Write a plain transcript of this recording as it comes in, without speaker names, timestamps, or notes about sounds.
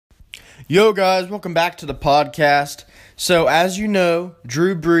Yo guys, welcome back to the podcast. So as you know,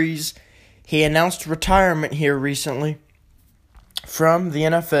 Drew Brees, he announced retirement here recently from the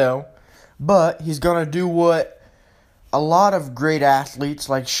NFL, but he's going to do what a lot of great athletes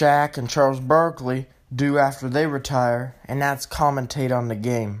like Shaq and Charles Barkley do after they retire, and that's commentate on the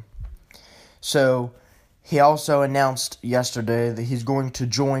game. So he also announced yesterday that he's going to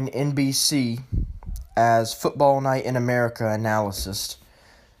join NBC as Football Night in America analyst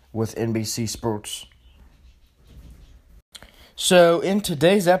with NBC Sports. So in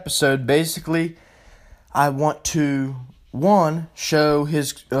today's episode, basically, I want to, one, show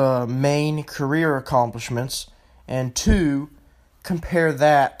his main career accomplishments, and two, compare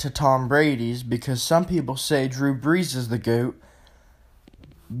that to Tom Brady's, because some people say Drew Brees is the GOAT,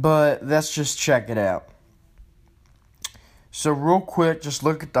 but let's just check it out. So real quick, just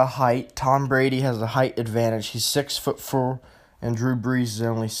look at the height. Tom Brady has a height advantage. He's 6'4", and Drew Brees is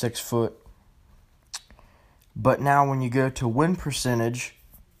only 6 foot. But now when you go to win percentage,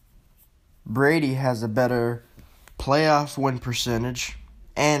 Brady has a better playoff win percentage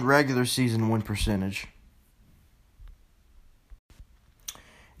and regular season win percentage.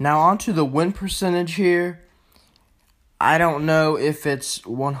 Now on to the win percentage here. I don't know if it's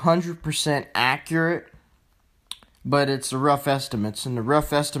 100% accurate, but it's the rough estimates. And the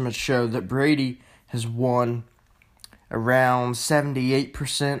rough estimates show that Brady has won around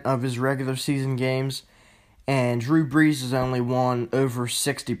 78% of his regular season games, and Drew Brees has only won over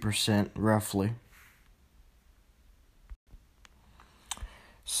 60%, roughly.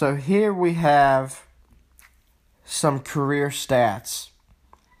 So here we have some career stats.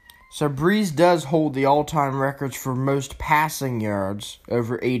 So Brees does hold the all-time records for most passing yards,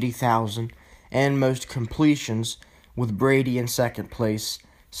 over 80,000, and most completions, with Brady in second place,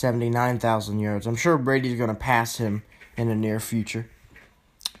 79,000 yards. I'm sure Brady's going to pass him in the near future.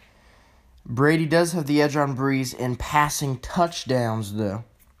 Brady does have the edge on Brees in passing touchdowns, though,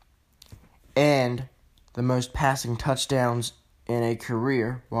 and the most passing touchdowns in a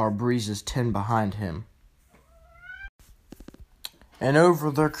career, while Brees is 10 behind him. And over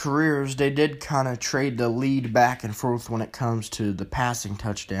their careers, they did kind of trade the lead back and forth when it comes to the passing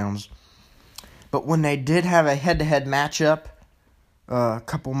touchdowns. But when they did have a head-to-head matchup a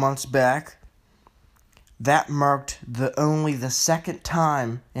couple months back, that marked only the second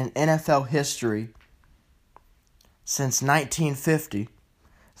time in NFL history since 1950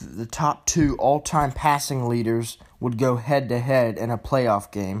 that the top two all-time passing leaders would go head-to-head in a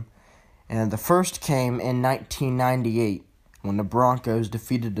playoff game. And the first came in 1998 when the Broncos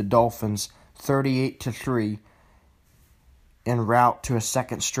defeated the Dolphins 38-3 en route to a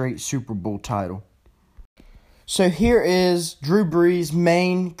second straight Super Bowl title. So here is Drew Brees'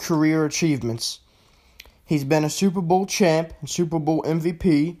 main career achievements. He's been a Super Bowl champ and Super Bowl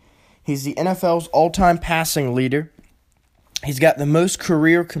MVP. He's the NFL's all-time passing leader. He's got the most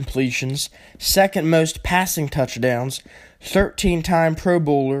career completions, second most passing touchdowns, 13-time Pro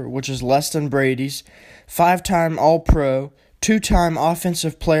Bowler, which is less than Brady's, 5-time All-Pro, 2-time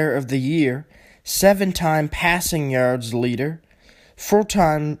Offensive Player of the Year, 7-time passing yards leader,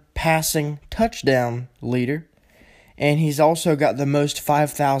 4-time passing touchdown leader, and he's also got the most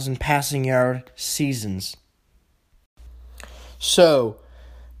 5,000 passing yard seasons. So,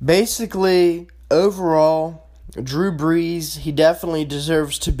 basically, overall, Drew Brees, he definitely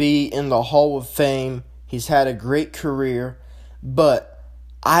deserves to be in the Hall of Fame. He's had a great career, but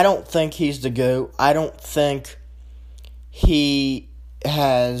I don't think he's the GOAT. I don't think he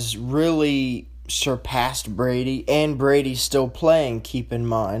has really surpassed Brady, and Brady's still playing, keep in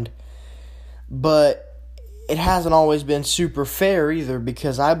mind. But it hasn't always been super fair either,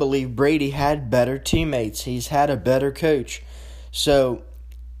 because I believe Brady had better teammates. He's had a better coach. So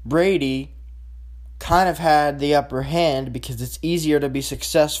Brady kind of had the upper hand because it's easier to be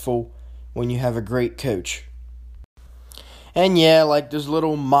successful when you have a great coach. And yeah, like there's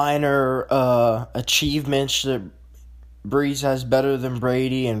little minor achievements that Brees has better than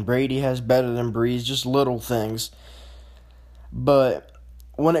Brady and Brady has better than Brees, just little things. But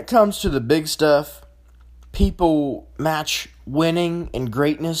when it comes to the big stuff, people match winning and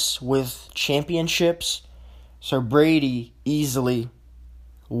greatness with championships. So Brady easily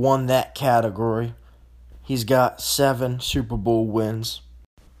won that category. He's got 7 Super Bowl wins.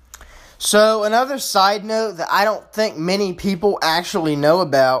 So another side note that I don't think many people actually know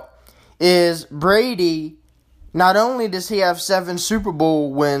about is Brady, not only does he have 7 Super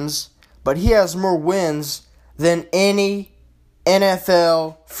Bowl wins, but he has more wins than any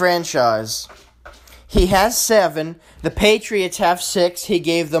NFL franchise. He has 7. The Patriots have 6. He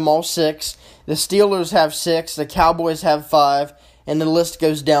gave them all 6. The Steelers have 6. The Cowboys have 5. and the list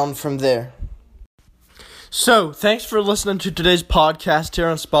goes down from there. So, thanks for listening to today's podcast here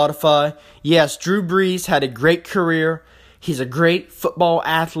on Spotify. Yes, Drew Brees had a great career. He's a great football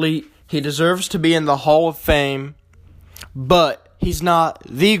athlete. He deserves to be in the Hall of Fame, but he's not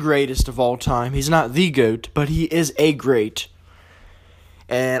the greatest of all time. He's not the GOAT, but he is a great.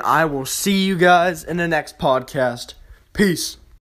 And I will see you guys in the next podcast. Peace.